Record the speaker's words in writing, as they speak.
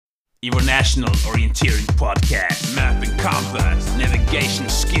International Orienteering Podcast. Map and compass, navigation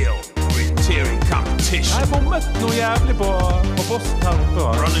skill, orienteering competition. Jeg bommet noe jævlig på posten her oppe.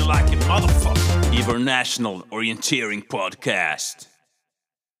 Running like a motherfucker. International Orienteering Podcast.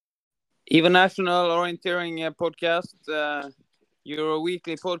 International Orienteering Podcast. Your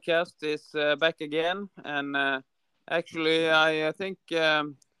weekly podcast is back again. And actually, I think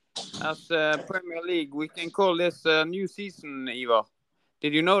as Premier League, we can call this a new season, Ivar.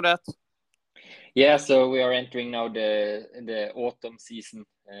 Did you know that? Yeah, so we are entering now the autumn season,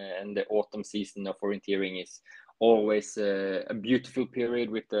 and the autumn season of orienteering is always a beautiful period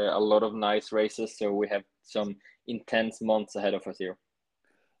with a lot of nice races. So we have some intense months ahead of us here.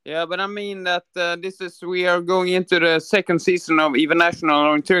 Yeah, but I mean that we are going into the second season of International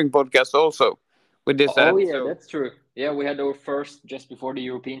Orienteering Podcast also with this Oh, episode. yeah, that's true. Yeah, we had our first just before the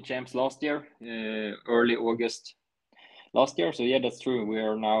European Champs last year, early August last year. So yeah, that's true. We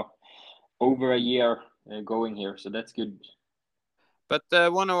are now over a year going here, so that's good. But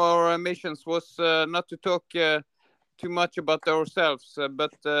one of our missions was not to talk too much about ourselves,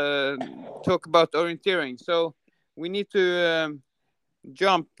 but talk about orienteering. So we need to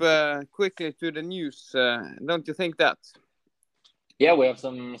jump quickly to the news. Don't you think that? Yeah, we have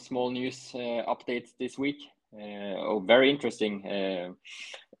some small news updates this week. Very interesting.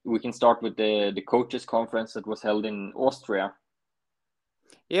 We can start with the coaches conference that was held in Austria.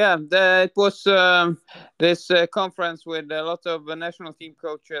 Yeah, it was this conference with a lot of national team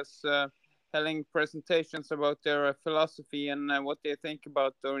coaches having presentations about their philosophy and what they think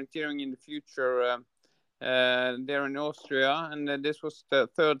about orienteering in the future there in Austria. And this was the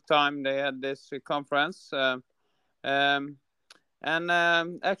third time they had this conference. Actually,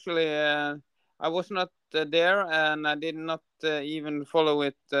 I was not there, and I did not even follow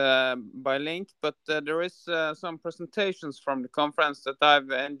it by link, but there is some presentations from the conference that I've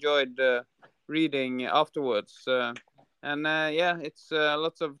enjoyed reading afterwards. Yeah, it's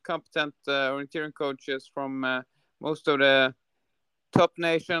lots of competent orienteering coaches from most of the top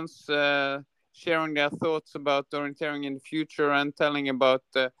nations sharing their thoughts about orienteering in the future and telling about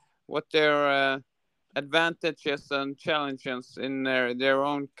what their advantages and challenges in their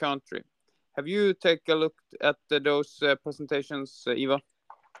own country. Have you taken a look at those presentations, Ivar?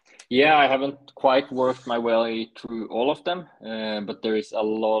 Yeah, I haven't quite worked my way through all of them, but there is a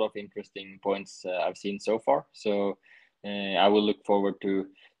lot of interesting points I've seen so far. So I will look forward to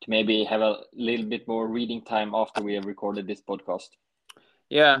maybe have a little bit more reading time after we have recorded this podcast.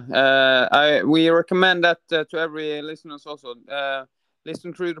 Yeah, we recommend that to every listeners also.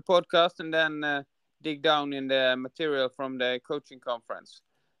 Listen through the podcast and then dig down in the material from the coaching conference.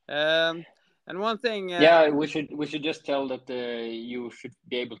 And one thing, yeah, we should just tell that you should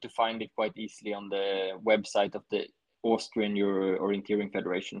be able to find it quite easily on the website of the Austrian Orienteering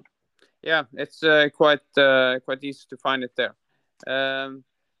Federation. Yeah, it's quite easy to find it there.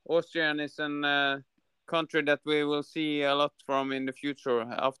 Austrian is a country that we will see a lot from in the future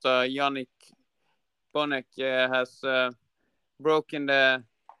after Yannick Bonnet has broken the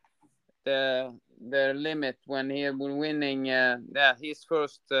limit when he had been winning his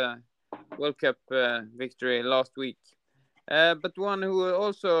first World Cup victory last week. But one who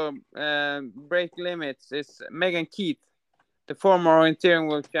also break limits is Megan Keith, the former orienteering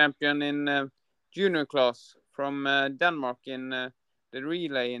world champion in junior class from Denmark in the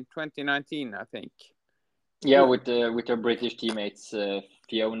relay in 2019, I think. Yeah, with her British teammates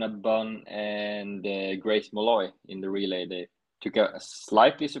Fiona Bunn and Grace Molloy in the relay. They took a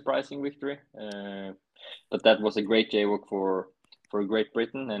slightly surprising victory, but that was a great jaywalk for Great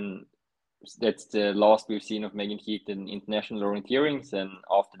Britain, and that's the last we've seen of Megan Keith in international orienteerings. And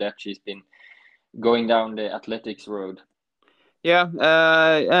after that, she's been going down the athletics road. Yeah,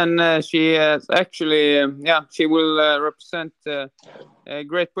 and she actually, she will represent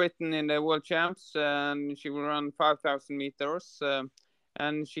Great Britain in the World Champs, and she will run 5,000 meters.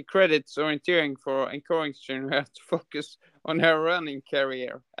 And she credits orienteering for encouraging her to focus on her running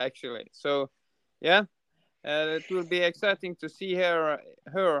career, actually. So, yeah, it will be exciting to see her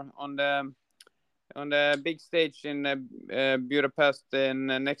on the big stage in Budapest in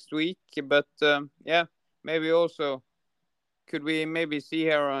next week. But maybe also could we maybe see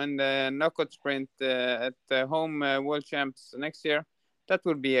her in the knockout sprint at the home World Champs next year? That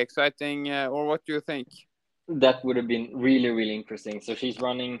would be exciting. Or what do you think? That would have been really, really interesting. So she's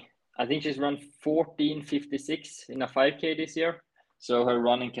running, I think she's run 14:56 in a 5K this year. So her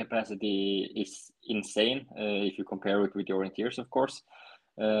running capacity is insane if you compare it with the orienteers, of course.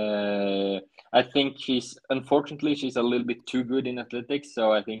 I think unfortunately, she's a little bit too good in athletics.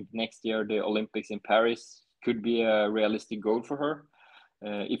 So I think next year, the Olympics in Paris could be a realistic goal for her.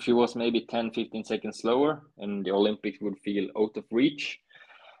 If she was maybe 10-15 seconds slower and the Olympics would feel out of reach,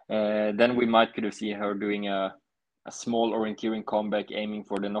 then we might could have seen her doing a small orienteering comeback, aiming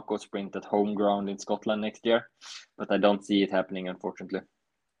for the knockout sprint at home ground in Scotland next year. But I don't see it happening, unfortunately.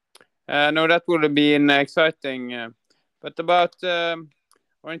 No, that would have been exciting. But about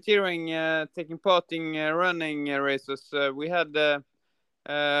orienteering, taking part in running races, we had a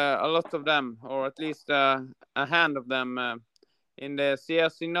lot of them, or at least a hand of them, in the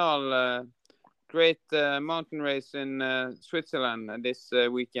Sierre great mountain race in Switzerland this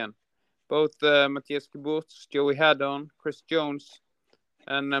weekend. Both Matthias Geburts, Joey Haddon, Chris Jones,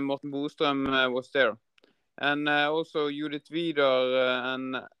 and Morten Boström was there. And also Judith Vidar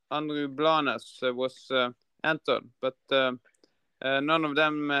and Andrew Blanes was entered, but none of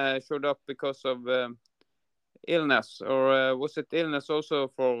them showed up because of illness. Or was it illness also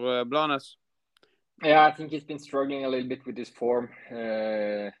for Blanes? Yeah, I think he's been struggling a little bit with his form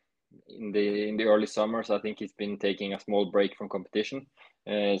in the early summer. So I think he's been taking a small break from competition.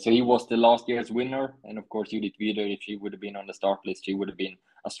 So he was the last year's winner, and of course Judith Vidar, if she would have been on the start list, she would have been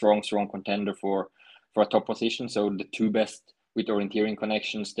a strong contender for a top position. So the two best with orienteering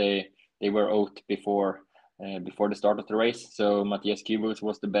connections, they were out before the start of the race. So Matthias Kiewels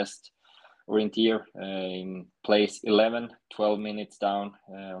was the best orienteer in place 11, 12 minutes down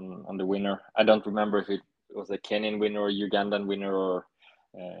on the winner. I don't remember if it was a Kenyan winner or Ugandan winner, or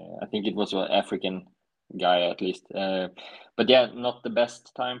I think it was an African guy at least. But yeah, not the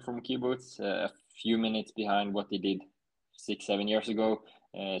best time from Kiewels. A few minutes behind what he did 6-7 years ago.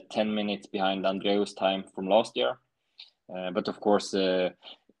 10 minutes behind Andreas' time from last year. But of course,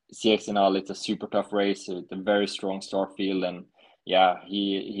 CXNL, it's a super tough race with a very strong start field, and yeah,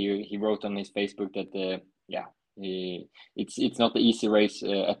 he wrote on his Facebook that it's not the easy race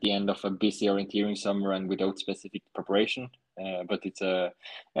at the end of a busy orienteering summer and without specific preparation. But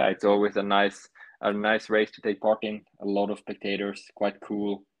it's always a nice race to take part in. A lot of spectators, quite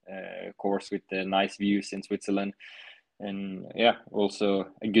cool course with nice views in Switzerland, and yeah, also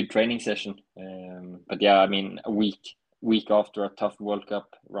a good training session. But yeah, I mean, a week after a tough World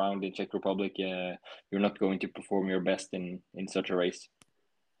Cup round in Czech Republic, you're not going to perform your best in such a race.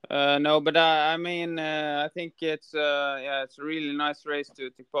 No, but I mean, I think it's a really nice race to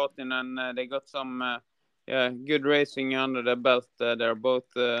take part in, and they got some good racing under the belt. They're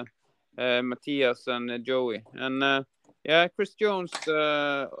both Matthias and Joey, and Chris Jones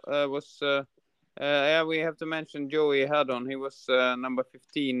was. We have to mention Joey Haddon. He was number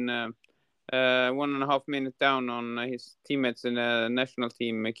 15, 1.5 minutes down on his teammates in the national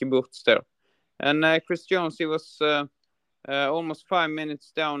team, Kiburtz there. And Chris Jones, he was almost 5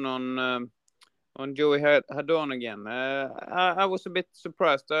 minutes down on Joey Haddon again. I was a bit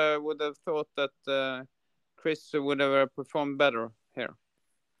surprised. I would have thought that Chris would have performed better here.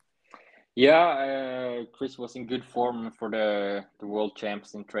 Yeah, Chris was in good form for the world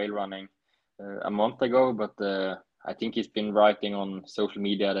champs in trail running a month ago, but I think he's been writing on social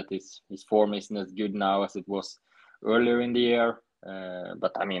media that his form isn't as good now as it was earlier in the year.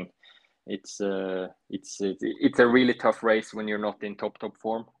 But I mean, it's a really tough race when you're not in top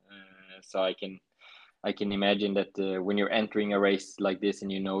form. So I can imagine that when you're entering a race like this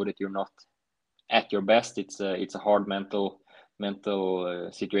and you know that you're not at your best, it's a hard mental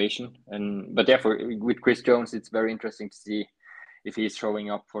situation. But therefore, with Chris Jones, it's very interesting to see if he's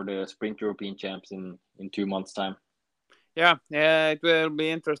showing up for the Sprint European Champs in 2 months' time. Yeah, it will be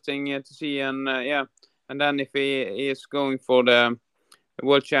interesting to see, and then if he is going for the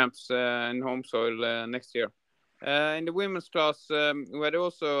World Champs in home soil next year. In the women's class, we had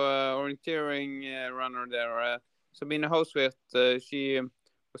also orienteering runner there, Sabine Hauswirth. She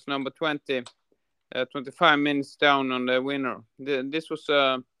was number 20, 25 minutes down on the winner. This was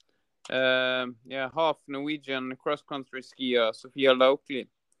half Norwegian cross-country skier, Sofia Laukli.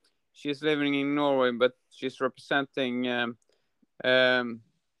 She's living in Norway, but she's representing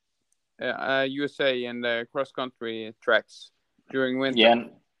USA in the cross-country tracks during winter. Yeah,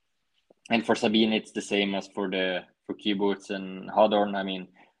 and for Sabine, it's the same as for Kiburtz and Hadorn. I mean,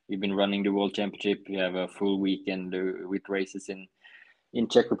 we've been running the World Championship. We have a full weekend with races in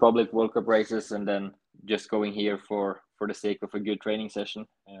Czech Republic, World Cup races, and then just going here for the sake of a good training session.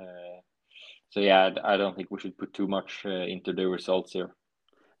 So yeah, I don't think we should put too much into the results here.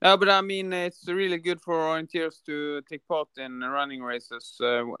 No, but I mean, it's really good for orienteers to take part in running races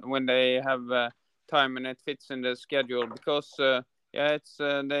when they have time and it fits in the schedule, because it's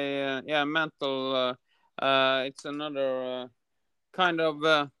mental. It's another kind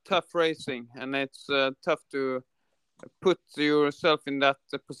of tough racing, and it's tough to put yourself in that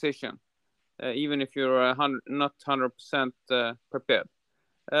position, even if you're not 100% prepared.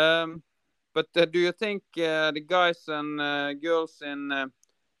 But do you think the guys and girls in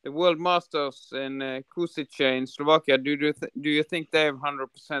the World Masters in Kusice in Slovakia, do you think they're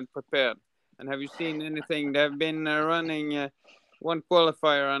 100% prepared? And have you seen anything? They've been running one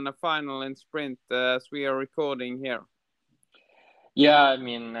qualifier and a final in sprint as we are recording here. Yeah, I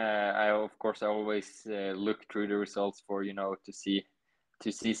mean, I of course I always look through the results for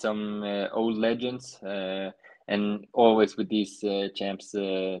to see some old legends, and always with these champs,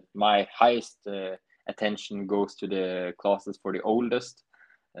 my highest attention goes to the classes for the oldest.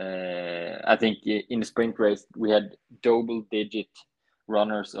 I think in the sprint race we had double-digit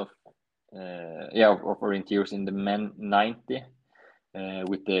runners of orienteers in the men 90.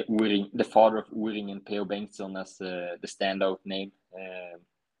 With the father of Uring and P.O. Bengtsson as the standout name,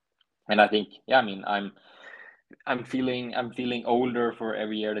 and I think, yeah, I mean, I'm feeling older for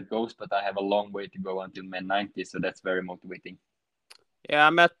every year that goes, but I have a long way to go until men 90, so that's very motivating. Yeah, I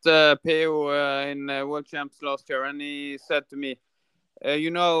met P.O. In World Champs last year, and he said to me,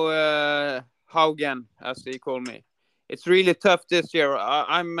 Haugen, as he called me. It's really tough this year.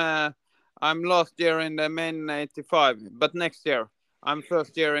 I'm last year in the men 85, but next year I'm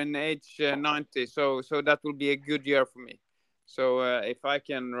first year in age 90, so that will be a good year for me. So if I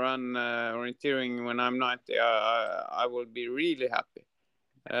can run orienteering when I'm 90, I will be really happy.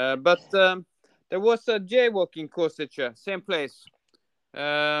 But there was a jaywalking Kosice, same place,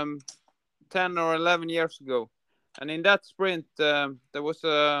 10 or 11 years ago. And in that sprint, there was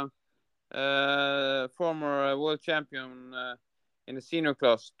a former world champion in the senior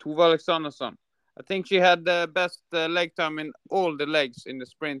class, Tove Alexandersson. I think she had the best leg time in all the legs in the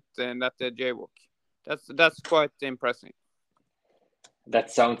sprint in that jaywalk. That's quite impressive.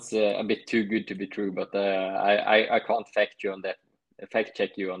 That sounds a bit too good to be true, but I can't fact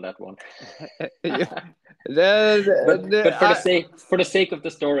check you on that one. But for the sake of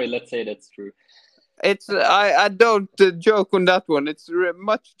the story, let's say that's true. I don't joke on that one. It's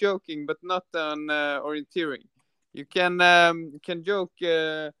much joking, but not on orienteering. You can joke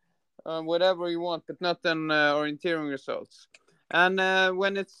on whatever you want, but not on orienteering results. And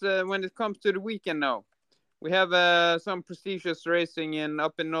when it comes to the weekend now, we have some prestigious racing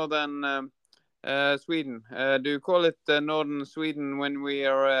up in northern Sweden. Do you call it northern Sweden when we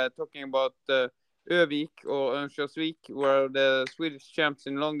are talking about Övik or Örnsköldsvik, where the Swedish champs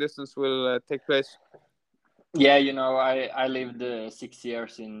in long distance will take place? Yeah, I lived 6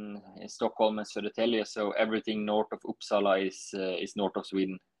 years in Stockholm and Södertälje, so everything north of Uppsala is north of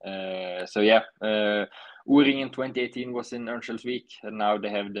Sweden. So yeah, Uring in 2018 was in Örnsköldsvik, and now they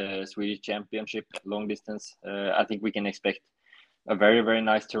have the Swedish Championship long distance. I think we can expect a very, very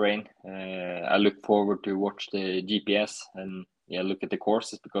nice terrain. I look forward to watch the GPS and look at the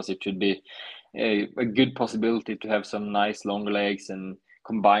courses, because it should be a good possibility to have some nice long legs and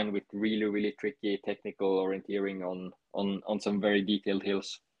combined with really, really tricky technical orienteering on some very detailed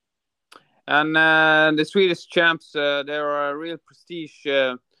hills. And the Swedish champs, they are a real prestige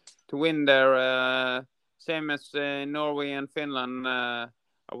to win there, same as Norway and Finland, I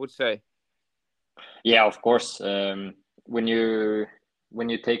would say. Yeah, of course. When you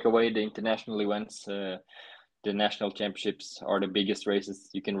take away the international events, the national championships are the biggest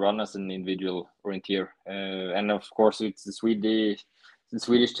races you can run as an individual orienteer. And of course, it's the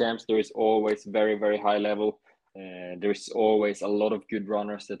Swedish champs. There is always very, very high level. There's always a lot of good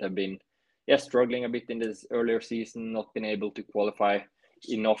runners that have been struggling a bit in this earlier season, not been able to qualify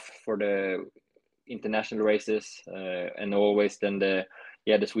enough for the international races, and always then the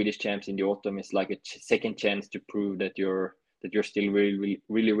Swedish champs in the autumn is like a second chance to prove that you're still really,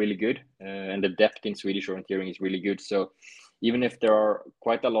 really, really good, and the depth in Swedish orienteering is really good. So even if there are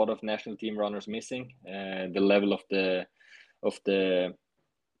quite a lot of national team runners missing, the level of the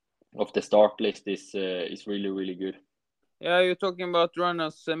start list is really, really good. Yeah, you're talking about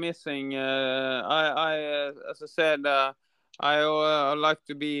runners missing. I as I said, I like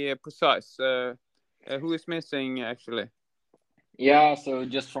to be precise. Who is missing actually? Yeah, so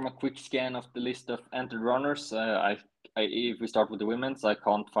just from a quick scan of the list of entered runners, if we start with the women's, I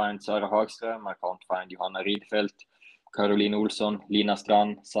can't find Sara Hagström, I can't find Johanna Rydfeldt, Caroline Olsson, Lina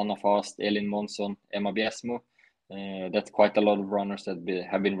Strand, Sanna Fast, Elin Månsson, Emma Biesmo. That's quite a lot of runners that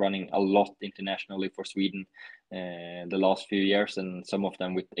have been running a lot internationally for Sweden the last few years, and some of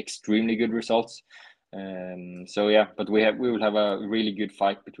them with extremely good results. So yeah, but we will have a really good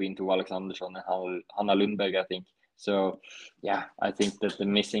fight between Tove Alexandersson and Hanna Lundberg, I think. So yeah, I think that the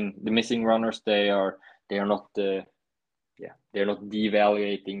missing runners, they are not they're not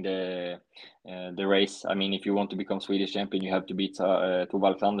devaluating the race. I mean, if you want to become Swedish champion, you have to beat Tove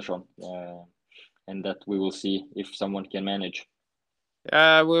Alexandersson, and that we will see if someone can manage.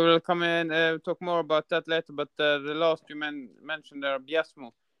 We will come in talk more about that later. But the last you mentioned there,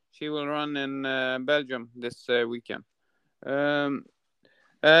 Biasmo, she will run in Belgium this weekend. In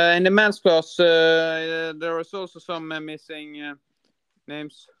the men's class, there is also some missing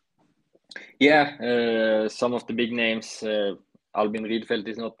names. Yeah, some of the big names. Albin Rydfeldt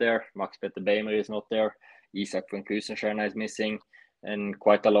is not there. Max Peter Beimer is not there. Isak von Krusenstjerna is missing, and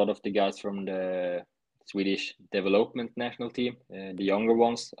quite a lot of the guys from the Swedish development national team, the younger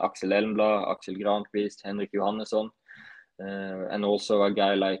ones, Axel Elmblad, Axel Granqvist, Henrik Johannesson, and also a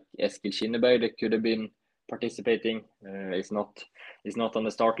guy like Eskil Kinneberg that could have been participating is not on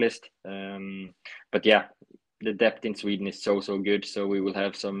the start list. But yeah, the depth in Sweden is so good. So we will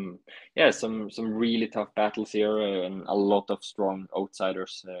have some really tough battles here and a lot of strong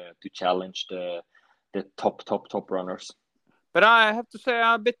outsiders to challenge the top runners. But I have to say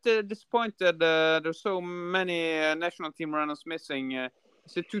I'm a bit disappointed. There's so many national team runners missing.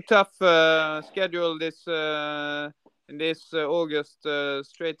 It's a too tough schedule this August,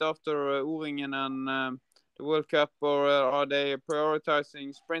 straight after O-ringen and the World Cup, or are they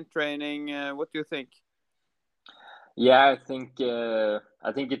prioritizing sprint training? What do you think? Yeah, I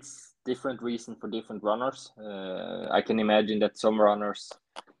think it's different reason for different runners. I can imagine that some runners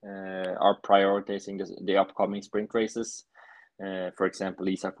are prioritizing the upcoming sprint races. For example,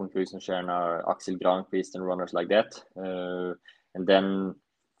 Isak von Krusenstjerna, Axel Granqvist, and runners like that. And then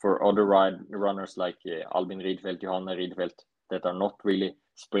for other runners like Albin Rydfeldt, Johanna Rydfeldt, that are not really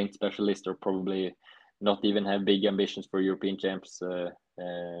sprint specialists or probably not even have big ambitions for European champs.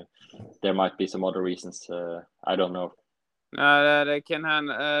 There might be some other reasons. I don't know. They can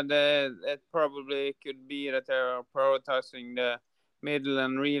it probably could be that they are prioritizing the middle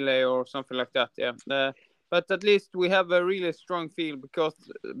and relay or something like that. Yeah. But at least we have a really strong field because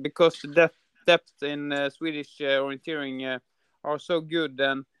the depth in Swedish orienteering are so good,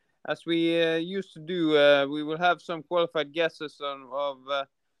 and as we used to do, we will have some qualified guesses of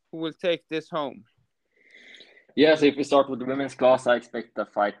who will take this home. Yeah, so if we start with the women's class, I expect a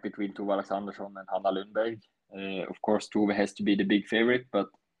fight between Tove Alexandersson and Hanna Lundberg. Of course, Tove has to be the big favorite, but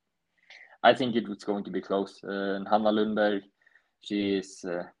I think it's going to be close. And Hanna Lundberg, she is,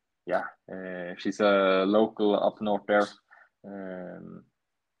 she's a local up north there.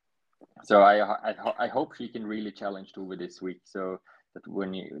 So I hope she can really challenge Tove this week. So that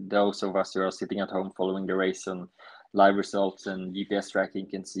those of us who are sitting at home following the race on live results and GPS tracking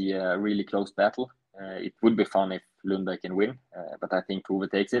can see a really close battle. It would be fun if Lundberg can win, but I think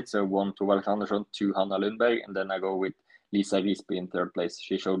Tove takes it. So 1 to Alexandersson, 2 Hanna Lundberg, and then I go with Lisa Risby in third place.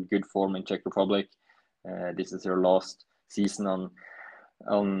 She showed good form in Czech Republic. This is her last season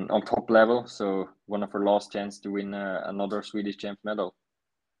on top level, so one of her last chance to win another Swedish champs medal.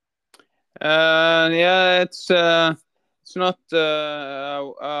 Yeah, it's not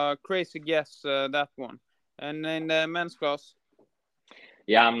a crazy guess, that one. And in the men's class.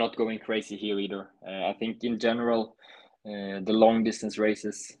 Yeah, I'm not going crazy here either. I think in general, the long distance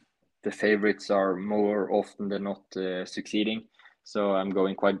races, the favorites are more often than not succeeding. So I'm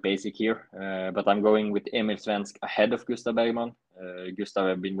going quite basic here, but I'm going with Emil Svensk ahead of Gustav Bergman. Gustav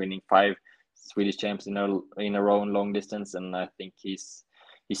have been winning 5 Swedish champs in a row in long distance, and I think his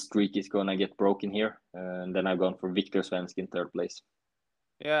streak is gonna get broken here. And then I've gone for Victor Svensk in third place.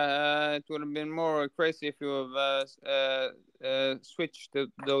 Yeah, it would have been more crazy if you have switched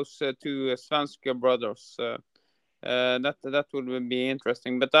those two Svenska brothers. That would be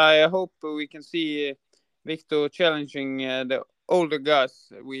interesting. But I hope we can see Victor challenging the older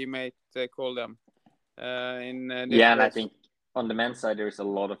guys, we might call them. In this yeah, and race. I think on the men's side there is a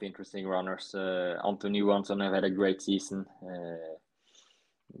lot of interesting runners. Anton Johansson have had a great season.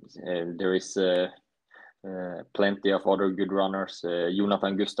 There is plenty of other good runners.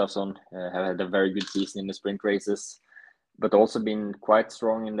 Jonathan Gustafsson have had a very good season in the sprint races, but also been quite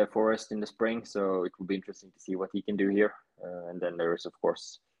strong in the forest in the spring. So it will be interesting to see what he can do here. And then there is, of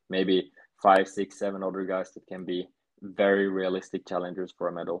course, maybe 5, 6, 7 other guys that can be very realistic challengers for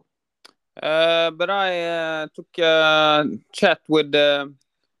a medal. But I took a chat with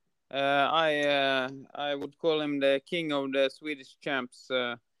I would call him the king of the Swedish champs.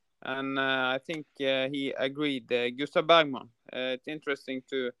 And I think he agreed. Gustav Bergman. It's interesting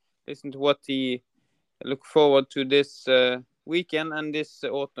to listen to what he look forward to this weekend and this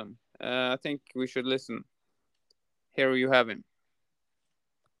autumn. I think we should listen. Here you have him.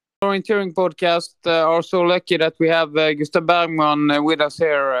 Orienteering podcast are so lucky that we have Gustav Bergman with us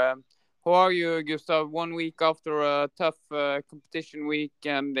here. How are you, Gustav? 1 week after a tough competition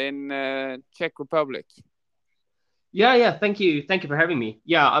weekend in Czech Republic. Yeah. Thank you for having me.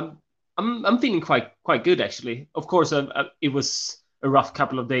 Yeah, I'm feeling quite good actually. Of course, it was a rough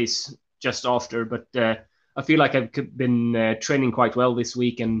couple of days just after, but I feel like I've been training quite well this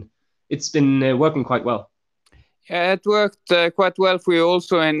week, and it's been working quite well. Yeah, it worked quite well for you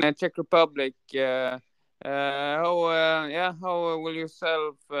also in Czech Republic. How will you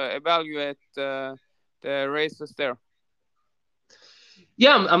evaluate the races there?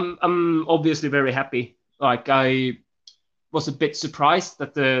 Yeah, I'm obviously very happy. Like, I was a bit surprised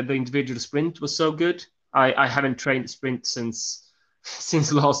that the individual sprint was so good. I haven't trained sprint since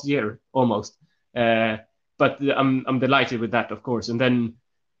last year almost, but I'm delighted with that, of course. And then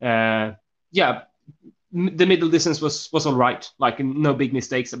the middle distance was all right. Like, no big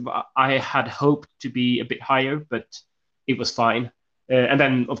mistakes. I had hoped to be a bit higher, but it was fine. And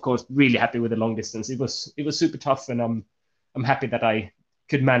then, of course, really happy with the long distance. It was super tough, and I'm happy that I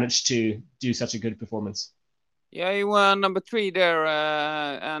could manage to do such a good performance. Yeah, you were number 3 there,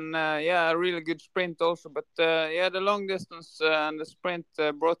 and a really good sprint also. But the long distance and the sprint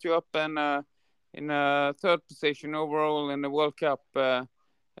brought you up in 3rd position overall in the World Cup.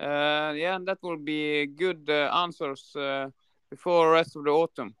 That will be good answers before the rest of the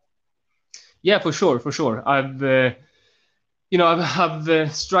autumn. Yeah, for sure. I've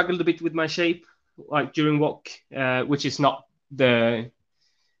struggled a bit with my shape, like during walk, which is not the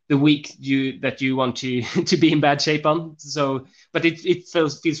week that you want to be in bad shape on. So, but it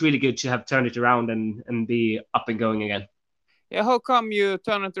feels really good to have turned it around and be up and going again. Yeah, how come you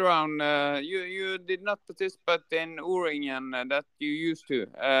turn it around? You did not participate in O-ringen that you used to.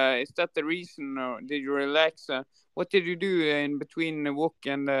 Is that the reason, or did you relax? What did you do in between the walk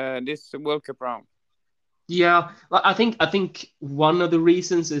and this World Cup round? Yeah, I think one of the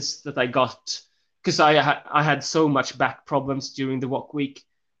reasons is that because I had so much back problems during the walk week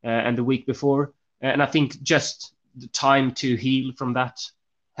and the week before, and I think just the time to heal from that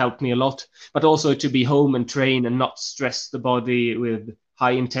helped me a lot, but also to be home and train and not stress the body with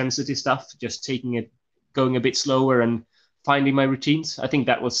high intensity stuff, just going a bit slower and finding my routines. I think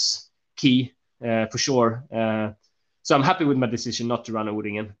that was key for sure. So I'm happy with my decision not to run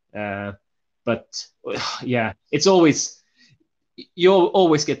O-ringen. But yeah, you'll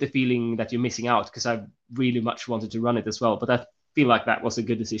always get the feeling that you're missing out, because I really much wanted to run it as well. But I feel like that was a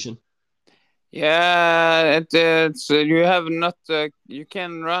good decision. Yeah, it's you have not you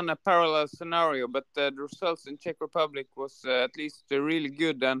can run a parallel scenario, but the results in Czech Republic was at least really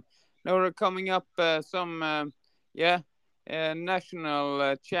good, and now we're coming up some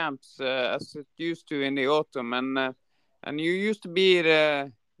national champs as it used to in the autumn, and you used to be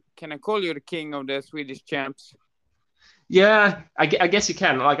can I call you the king of the Swedish champs? Yeah, I guess you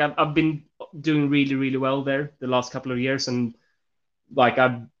can. Like, I've been doing really, really well there the last couple of years, and like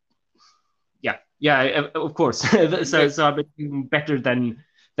of course. so I've been doing better than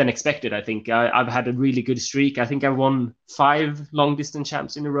expected. I think I've had a really good streak. I think I won 5 long distance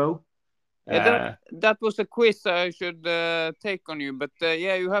champs in a row. That was a quiz I should take on you, but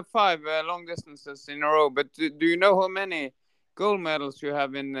you have 5 long distances in a row. But do you know how many gold medals you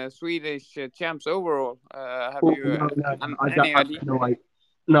have in Swedish champs overall? Have you any idea?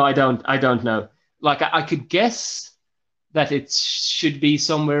 No, I don't know. Like, I could guess that it should be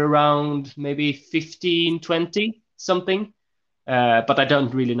somewhere around maybe 15, 20 something, but I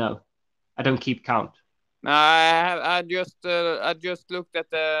don't really know. I don't keep count. No, I just looked at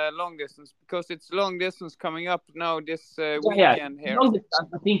the long distance, because it's long distance coming up now this weekend here.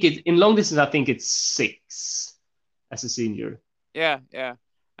 In long distance, I think it's 6 as a senior. Yeah,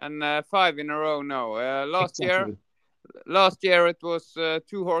 and 5 in a row now. Last year it was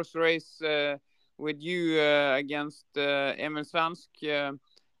 2-horse race with you against Emil Svansk.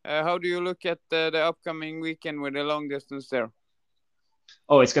 How do you look at the upcoming weekend with the long distance there?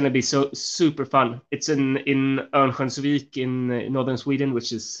 Oh, it's going to be so super fun. It's in Örnsköldsvik in northern Sweden,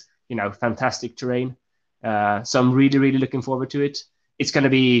 which is, fantastic terrain. So I'm really, really looking forward to it. It's going to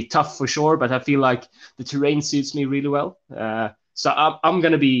be tough for sure, but I feel like the terrain suits me really well. So I'm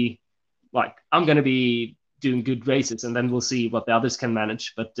going to be doing good races, and then we'll see what the others can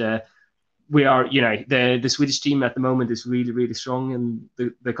manage. But we are, the Swedish team at the moment is really, really strong, and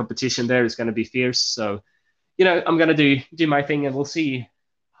the competition there is going to be fierce. So, I'm going to do my thing, and we'll see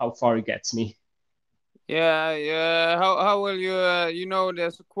how far it gets me. Yeah. How will you?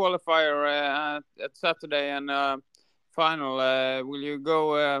 There's a qualifier at Saturday and final. Will you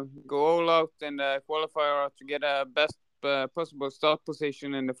go all out in the qualifier to get a best possible start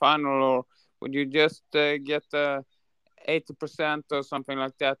position in the final, or would you just get 80% or something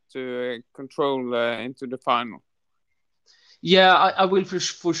like that to control into the final? Yeah, I will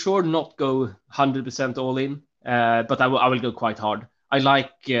for sure not go 100% all in, but I will go quite hard. I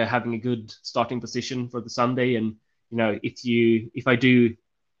like having a good starting position for the Sunday and if I do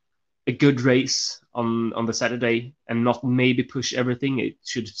a good race on the Saturday and not maybe push everything, it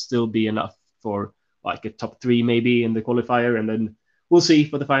should still be enough for like a top 3 maybe in the qualifier, and then we'll see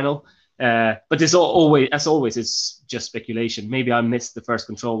for the final. But it's always, it's just speculation. Maybe I missed the first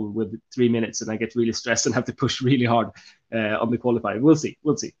control with 3 minutes and I get really stressed and have to push really hard on the qualifier. We'll see.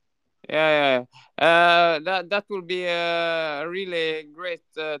 Yeah. That will be really great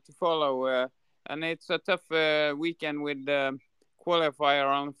to follow. And it's a tough weekend with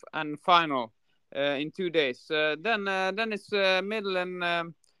qualifier and final in 2 days. Then it's middle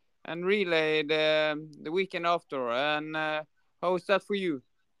and relay the weekend after. And how is that for you?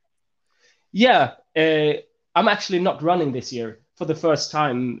 Yeah, I'm actually not running this year for the first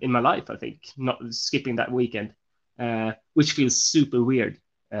time in my life, I think, not skipping that weekend, which feels super weird.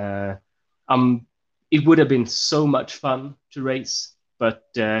 It would have been so much fun to race, but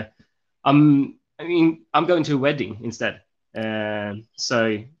I'm going to a wedding instead.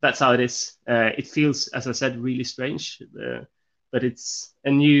 So that's how it is. It feels, as I said, really strange, but it's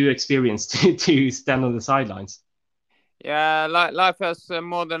a new experience to stand on the sidelines. Yeah, life has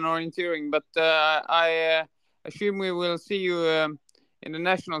more than orienteering, but I assume we will see you in the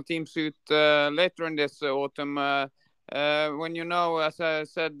national team suit later in this autumn. When as I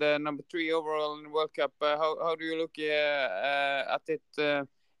said, number 3 overall in the World Cup, how do you look at it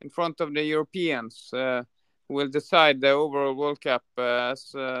in front of the Europeans who will decide the overall World Cup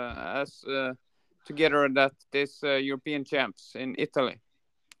as together that this European champs in Italy?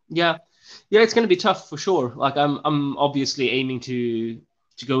 Yeah, it's going to be tough for sure. Like I'm obviously aiming to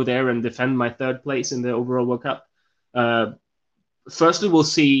go there and defend my 3rd place in the overall World Cup. Firstly, we'll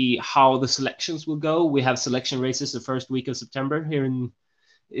see how the selections will go. We have selection races the first week of September here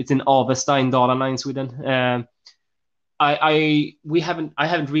it's in Avesta in Dalarna in Sweden. I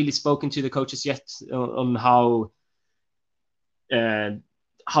haven't really spoken to the coaches yet on how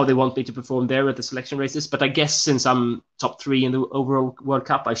they want me to perform there at the selection races. But I guess since I'm top 3 in the overall World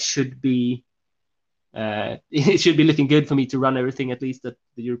Cup, I should be it should be looking good for me to run everything at least at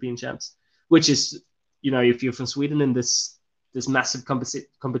the European champs, which is, if you're from Sweden in this massive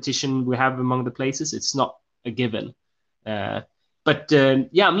competition we have among the places, it's not a given. But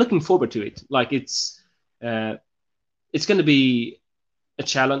I'm looking forward to it. Like it's going to be a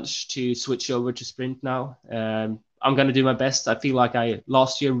challenge to switch over to sprint now. I'm going to do my best. I feel like I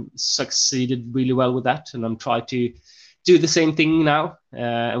last year succeeded really well with that, and I'm trying to do the same thing now,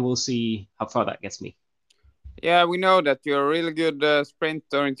 and we'll see how far that gets me. Yeah, we know that you're a really good sprint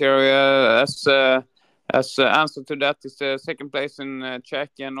orienteer. As answer to that is the 2nd place in Czech,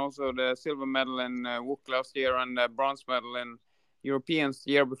 and also the silver medal in WOC last year and the bronze medal in Europeans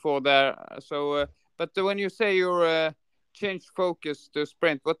the year before there. So, but when you say you're changed focus to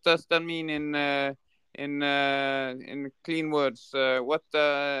sprint, what does that mean in clean words? What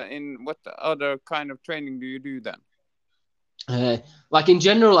other kind of training do you do then? Like in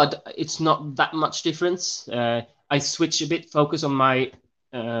general, it's not that much difference. I switch a bit, focus on my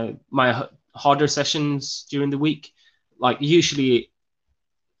harder sessions during the week. Like usually,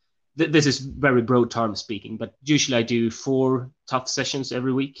 this is very broad term speaking, but usually I do 4 tough sessions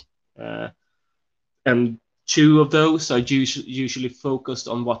every week, and 2 of those are usually focused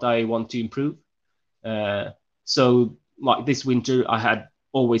on what I want to improve. So like this winter, I had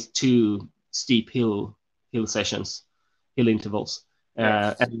always 2 steep hill intervals.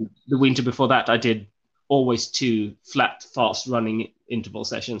 Yes. And the winter before that, I did always 2 flat, fast running interval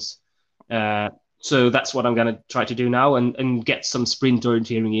sessions. So that's what I'm going to try to do now and get some sprint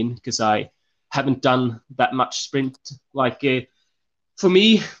orienteering in, because I haven't done that much sprint. Like for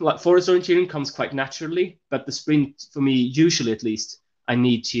me, like forest orienteering comes quite naturally, but the sprint for me, usually at least, I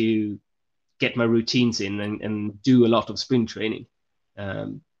need to get my routines in and do a lot of sprint training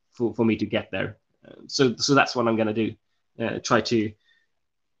for me to get there. So that's what I'm going to do. Try to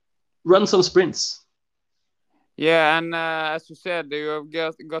run some sprints. Yeah, and as you said, you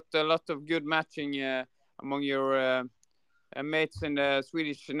have got a lot of good matching among your mates in the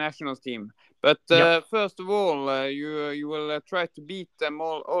Swedish national team. But first of all, you will try to beat them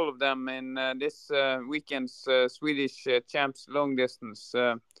all of them in this weekend's Swedish champs long distance.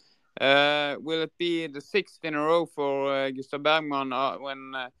 Will it be the 6th in a row for Gustav Bergman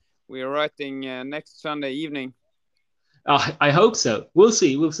when we are writing next Sunday evening? I hope so. We'll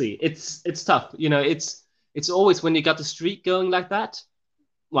see. It's tough. It's always when you got the streak going like that,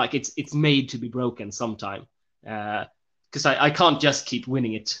 like it's made to be broken sometime. Because I can't just keep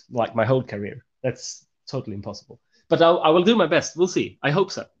winning it like my whole career. That's totally impossible. But I will do my best. We'll see. I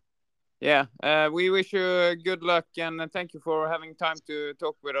hope so. Yeah, we wish you good luck, and thank you for having time to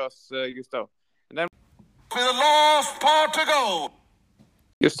talk with us, Gustav. And then With the last part to go.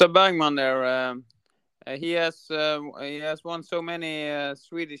 Gustav Bergman there. He has won so many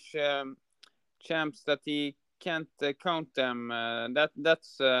Swedish champs that he can't count them.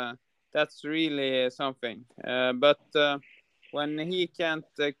 That's really something. But when he can't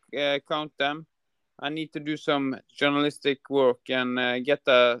count them, I need to do some journalistic work and get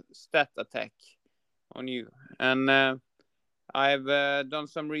a stat attack on you. And I've done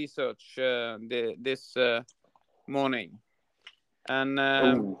some research this morning. And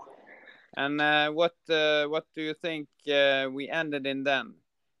what do you think we ended in then?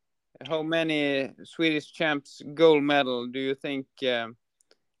 How many Swedish champs gold medal do you think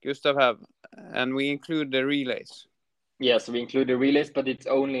Gustav have? And we include the relays. Yes, we include the relays, but it's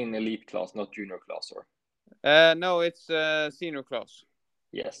only in elite class, not junior class, or? No, it's senior class.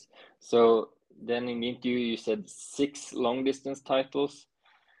 Yes. So then in the interview, you said 6 long distance titles.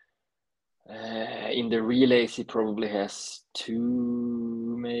 In the relays, he probably has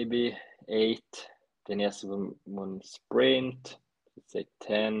 2, maybe 8. Then he has one sprint, let's say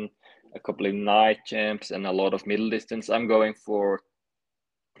 10, a couple of night champs, and a lot of middle distance. I'm going for,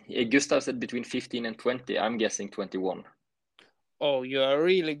 Gustav said between 15 and 20. I'm guessing 21. Oh, you are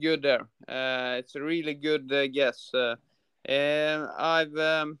really good there. It's a really good guess.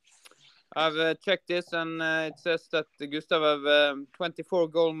 I've checked this, and it says that Gustav have 24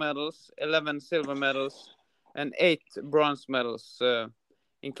 gold medals, 11 silver medals, and 8 bronze medals,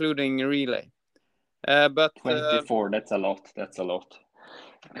 including relay. But 24, that's a lot. That's a lot.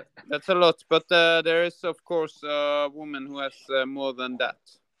 That's a lot. But there is, of course, a woman who has more than that.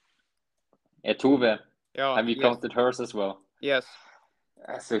 Tove, Yeah, have you counted hers as well? Yes.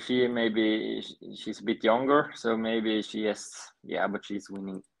 So she's a bit younger, so maybe she has, but she's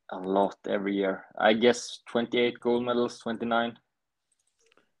winning a lot every year. I guess 28 gold medals, 29.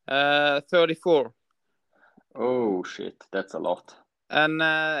 34. Oh shit, that's a lot. And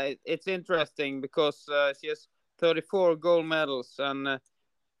it's interesting because she has 34 gold medals and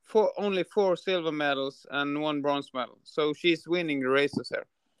only 4 silver medals and 1 bronze medal. So she's winning the races here.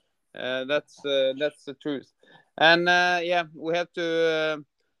 That's the truth. And we have to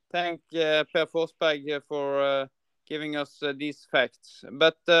thank Per Forsberg for giving us these facts.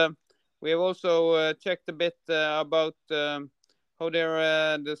 But we have also checked a bit about how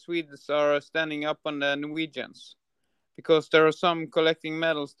the Swedes are standing up on the Norwegians, because there are some collecting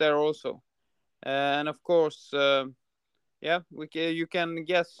medals there also. And of course, you can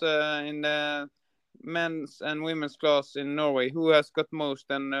guess in the men's and women's class in Norway who has got most,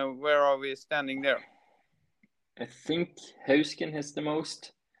 and where are we standing there? I think Hausken has the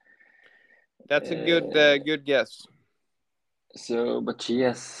most. That's a good guess. So, but she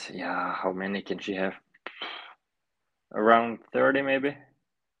has, how many can she have? Around 30 maybe?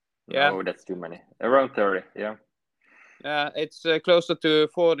 Yeah. No, that's too many. Around 30, yeah. It's closer to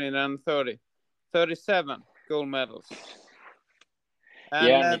 40 than 30. 37 gold medals.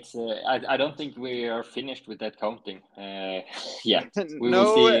 And it's I don't think we are finished with that counting yet. We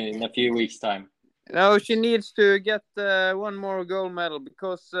will see in a few weeks' time. No, she needs to get 1 more gold medal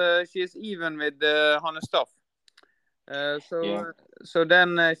because she is even with Hanne Staff. So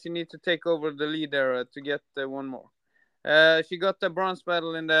then she needs to take over the leader to get 1 more. She got the bronze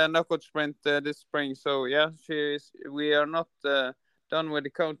medal in the knockout sprint this spring. So we are not done with the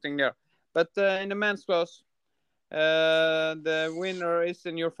counting there. But in the men's class, the winner is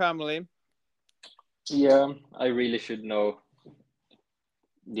in your family. Yeah, I really should know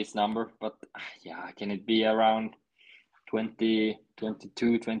this number, but can it be around 20,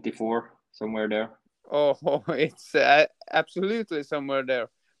 22, 24, somewhere there? Oh, it's absolutely somewhere there.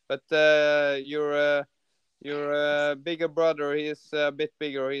 But your bigger brother, he is a bit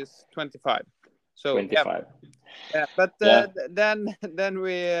bigger. He's 25. So 25. Yeah. But then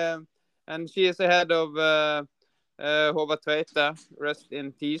we and she is ahead of Håvard Tveite, rest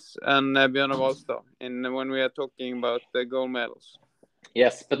in peace, and Bjørnar Valstad when we are talking about the gold medals.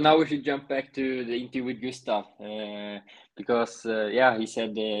 Yes, but now we should jump back to the interview with Gustav because he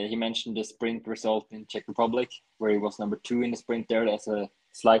said he mentioned the sprint result in Czech Republic where he was number 2 in the sprint there. That's a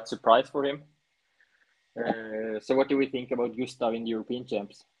slight surprise for him. So what do we think about Gustav in the European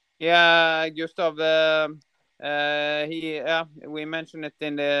Champs? Yeah, Gustav, we mentioned it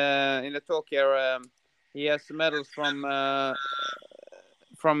in the talk here. He has medals from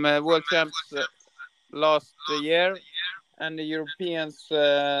World Champs last year and the Europeans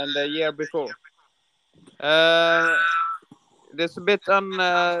the year before. There's a bit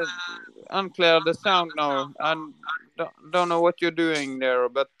unclear the sound now. I don't know what you're doing there,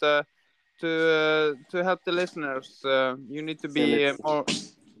 but to help the listeners, you need to be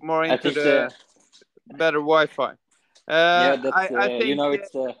more into better Wi-Fi. Yeah, that's I think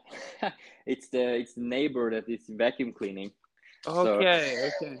it's the it's the neighbor that is vacuum cleaning. So, okay.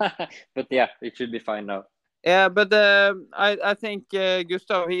 but yeah, it should be fine now. Yeah, but I think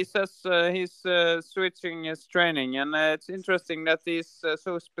Gustav, he says he's switching his training, and it's interesting that he's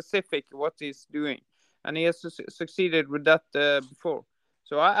so specific what he's doing, and he has succeeded with that before.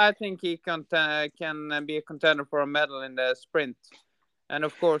 So I think he can be a contender for a medal in the sprint, and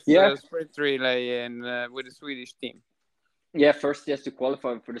of course Yeah, sprint relay in with the Swedish team. yeah. First, he has to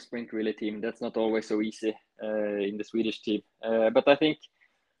qualify for the sprint relay team. That's not always so easy in the Swedish team. But I think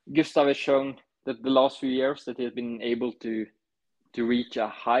Gustav has shown that the last few years that he has been able to reach a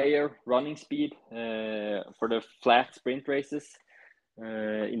higher running speed for the flat sprint races.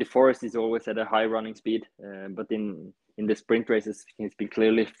 In the forest, he's always had a high running speed, but in the sprint races, he's been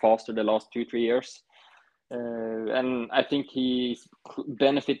clearly faster the last 2-3 years. And I think he's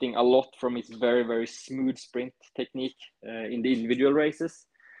benefiting a lot from his very, very smooth sprint technique in the individual races.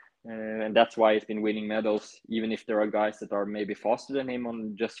 And that's why he's been winning medals, even if there are guys that are maybe faster than him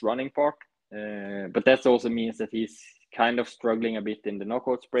on just running part. But that also means that he's kind of struggling a bit in the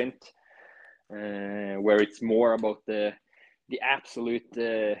knockout sprint, where it's more about the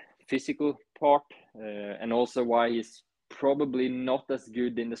absolute physical part, and also why he's probably not as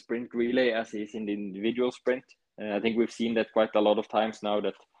good in the sprint relay as he is in the individual sprint. I think we've seen that quite a lot of times now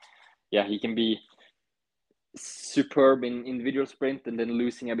that, yeah, he can be superb in individual sprint and then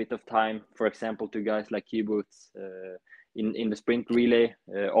losing a bit of time, for example, to guys like Kibbutz in the sprint relay.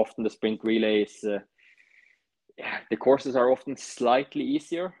 Often the sprint relay is, the courses are often slightly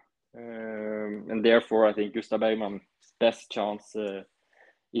easier. And therefore, I think Gustav Bergman's best chance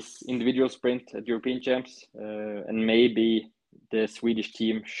is individual sprint at European Champs, and maybe the Swedish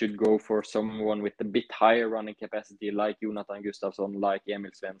team should go for someone with a bit higher running capacity, like Jonathan Gustafsson, like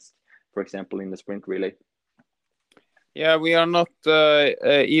Emil Svensk, for example, in the sprint relay. Yeah, we are not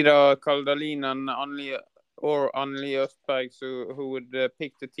Ida Kaldalin and only Östberg who would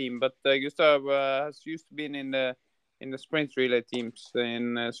pick the team, but Gustav has used to be in the sprint relay teams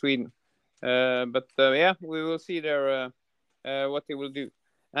in Sweden. But yeah, we will see there what he will do.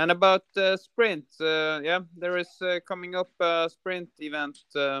 And about sprint, yeah, there is coming up a sprint event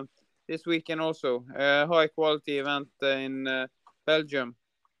this weekend also, a high quality event in Belgium.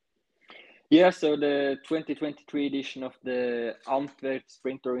 Yeah, so the 2023 edition of the Antwerp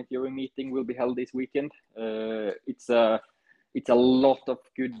Sprint Orienteering meeting will be held this weekend. It's a lot of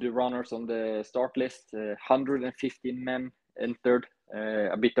good runners on the start list. 115 men entered,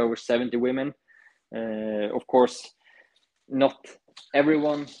 a bit over 70 women. Of course, not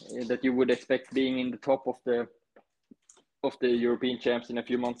everyone that you would expect being in the top of the European champs in a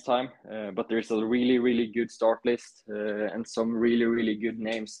few months' time, but there's a really, really good start list and some really, really good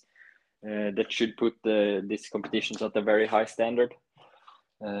names that should put these competitions at a very high standard.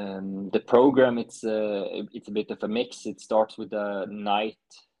 The program, it's a bit of a mix. It starts with a night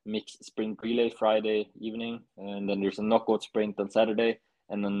mixed sprint relay Friday evening, and then there's a knockout sprint on Saturday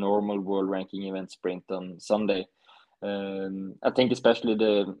and a normal world ranking event sprint on Sunday. I think especially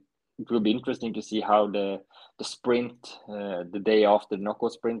it will be interesting to see how the sprint the day after the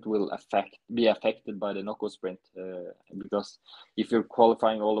knockout sprint will be affected by the knockout sprint, because if you're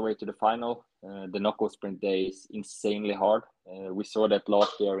qualifying all the way to the final, the knockout sprint day is insanely hard. We saw that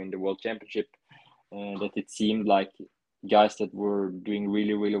last year in the World Championship, that it seemed like guys that were doing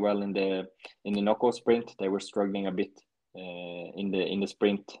really, really well in the knockout sprint, they were struggling a bit in the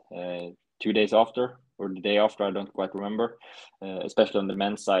sprint 2 days after, or the day after, I don't quite remember, especially on the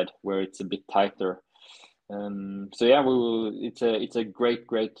men's side where it's a bit tighter. So yeah, it's a great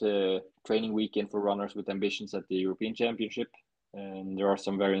training weekend for runners with ambitions at the European Championship, and there are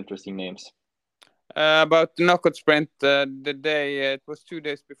some very interesting names. About the knockout sprint, the day it was 2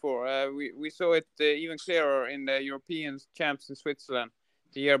 days before. We saw it even clearer in the European champs in Switzerland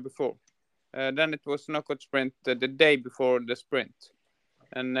the year before. Then it was knockout sprint the day before the sprint.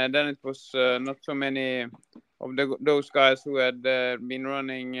 And then it was not so many of those guys who had been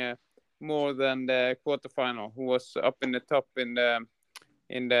running more than the quarterfinal, who was up in the top in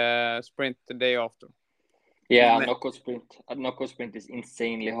the sprint the day after. Yeah, a knockout sprint is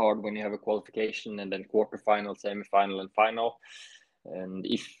insanely hard when you have a qualification and then quarterfinal, semifinal, and final. And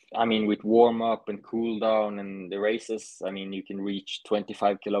with warm up and cool down and the races, you can reach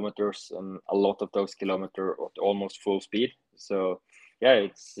 25 kilometers and a lot of those kilometers at almost full speed. So yeah,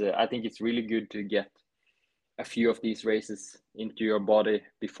 I think it's really good to get a few of these races into your body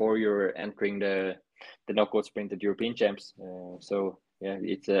before you're entering the knockout sprint at European champs. So yeah,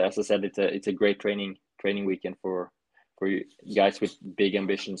 it's as I said, it's a great training weekend for you guys with big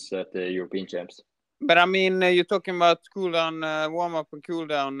ambitions at the European champs. But I mean, you're talking about cool down, warm up and cool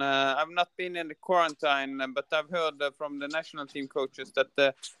down. I've not been in the quarantine, but I've heard from the national team coaches that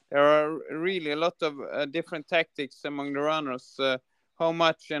there are really a lot of different tactics among the runners. How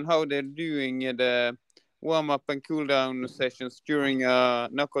much and how they're doing the warm up and cool down sessions during a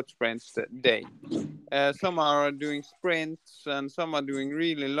knockout sprint day. Some are doing sprints, and some are doing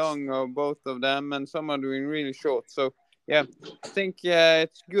really long, or both of them, and some are doing really short. So yeah, I think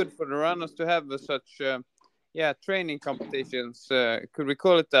it's good for the runners to have such training competitions. Could we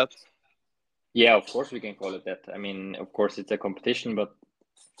call it that? Yeah, of course we can call it that. I mean, of course it's a competition, but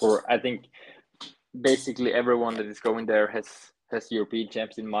I think basically everyone that is going there has European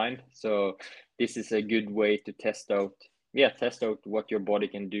champs in mind. So this is a good way to test out what your body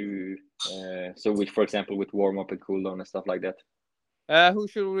can do. So with, for example, with warm up and cool down and stuff like that. Who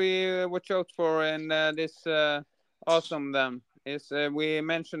should we watch out for in this ASOM then? We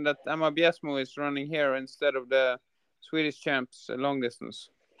mentioned that Emma Biesmo is running here instead of the Swedish champs long distance.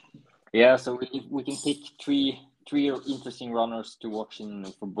 Yeah, so we can pick three interesting runners to watch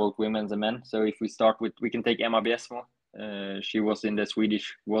for both women and men. So if we start with, we can take Emma Biesmo. She was in the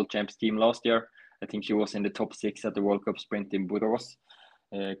Swedish World Champs team last year. I think she was in the top 6 at the World Cup sprint in Buros.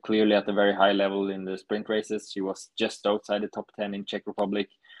 Clearly at a very high level in the sprint races. She was just outside the top 10 in Czech Republic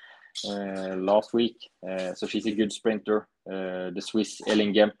last week. So she's a good sprinter. The Swiss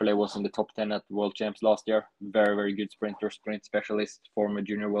Elin Gempele was in the top 10 at World Champs last year. Very, very good sprinter, sprint specialist, former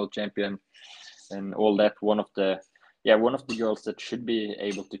junior world champion, and all that. One of the girls that should be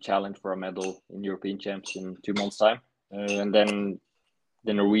able to challenge for a medal in European Champs in 2 months' time. And then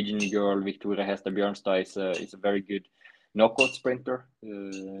the Norwegian girl Victoria Hestad Bjørnstad is a very good knockout sprinter.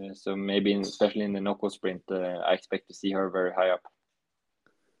 So maybe especially in the knockout sprint, I expect to see her very high up.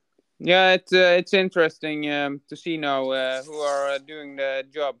 Yeah, it's interesting to see now who are doing the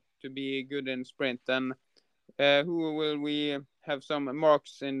job to be good in sprint, and who will we have some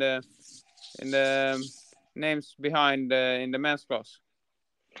marks in the names behind in the men's class.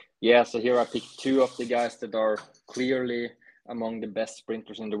 Yeah, so here I picked 2 of the guys that are clearly among the best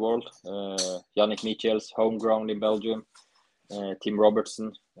sprinters in the world. Yannick Michels, homegrown in Belgium, Tim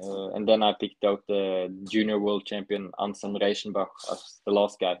Robertson, and then I picked out the junior world champion Anselm Reichenbach as the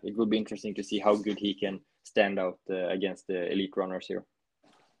last guy. It will be interesting to see how good he can stand out against the elite runners here.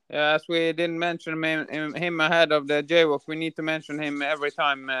 Yeah, as we didn't mention him ahead of the jaywalk, we need to mention him every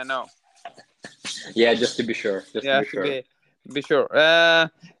time now. Yeah, just to be sure. Be sure.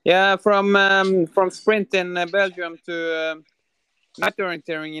 From sprint in Belgium to night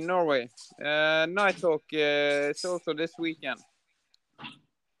orienteering in Norway. Night Hawk is also this weekend.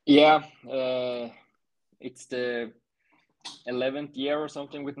 Yeah, it's the 11th year or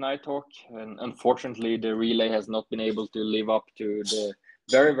something with Night Hawk, and unfortunately the relay has not been able to live up to the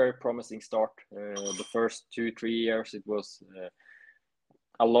very, very promising start. The first 2-3 years it was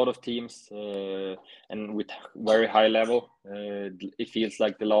a lot of teams and with very high level. It feels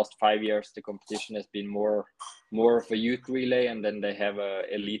like the last 5 years the competition has been more of a youth relay, and then they have a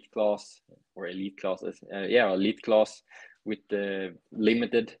elite class with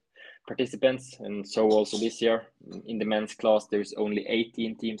limited participants. And so also this year in the men's class there's only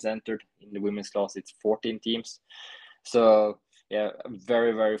 18 teams entered. In the women's class it's 14 teams. So yeah,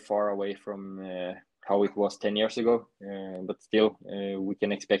 very, very far away from how it was 10 years ago, but still we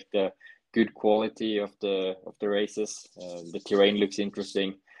can expect a good quality of the races. The terrain looks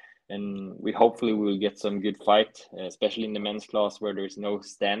interesting, and we hopefully will get some good fight, especially in the men's class where there's no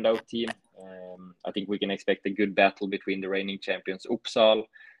standout team. I think we can expect a good battle between the reigning champions Uppsal.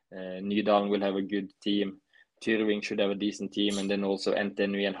 Nydalen will have a good team. Tyrving should have a decent team, and then also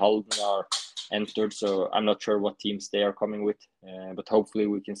NTNU and Halden are entered, so I'm not sure what teams they are coming with, but hopefully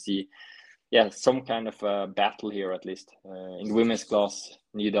we can see some kind of a battle here at least. In the women's class,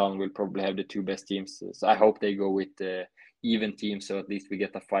 Nydalen will probably have the 2 best teams, so I hope they go with even teams, so at least we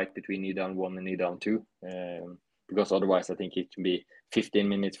get a fight between Nydalen 1 and Nydalen 2, because otherwise I think it can be 15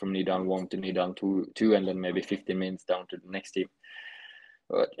 minutes from Nydalen 1 to Nydalen 2, and then maybe 15 minutes down to the next team.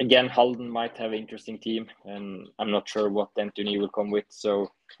 Again, Halden might have an interesting team, and I'm not sure what NTNU will come with. So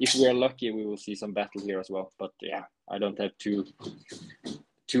if we are lucky, we will see some battle here as well. But yeah, I don't have too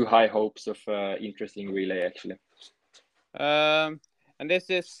high hopes of interesting relay actually. And this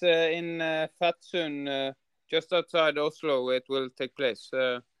is in Fatsund, just outside Oslo. It will take place.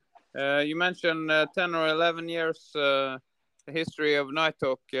 You mentioned 10 or 11 years history of Night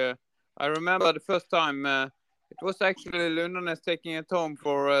Hawk. I remember the first time. It was actually Lundernes taking it home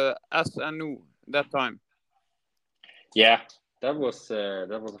for ASOM that time. Yeah, that was a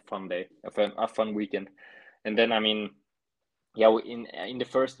fun day, a fun weekend. And then, I mean, in the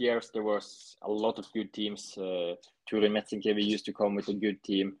first years there was a lot of good teams. Turin Metzenkevi used to come with a good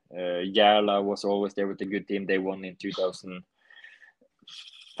team. Järla was always there with a good team. They won in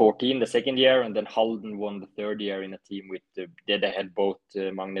 2014 the second year, and then Halden won the third year in a team with they had both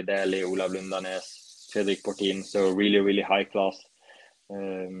Magne Dählie, Olav Lundanes, Fredrik Portin, so really high class.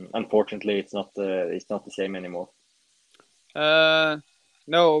 Unfortunately, it's not the same anymore.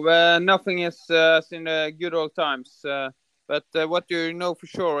 No, nothing is as in the good old times. But what you know for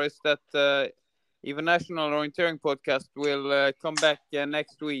sure is that even National Orienteering Podcast will come back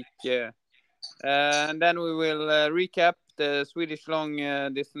next week. And then we will recap the Swedish long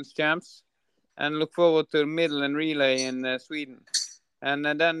distance champs and look forward to the middle and relay in Sweden. And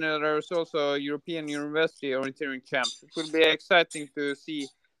then there's also European University Orienteering champs. It will be exciting to see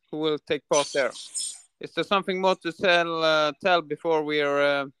who will take part there. Is there something more to tell before we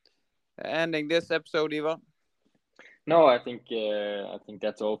are ending this episode, Ivar? No, I think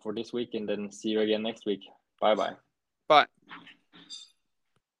that's all for this week, and then see you again next week. Bye. Bye.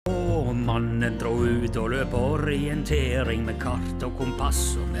 Mannen drar ut och löper orientering med kart och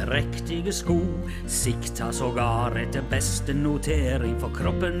kompass och med riktiga sko. Sikta sågar etter bästa notering, för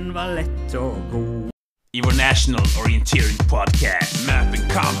kroppen var lätt och god. Your national orienteering podcast, mapping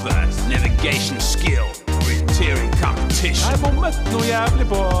compass, navigation skill, orienteering competition. Jeg bommet noe jævlig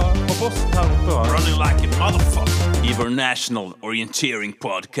på posten her oppe. Running like a motherfucker. Your national orienteering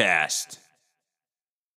podcast.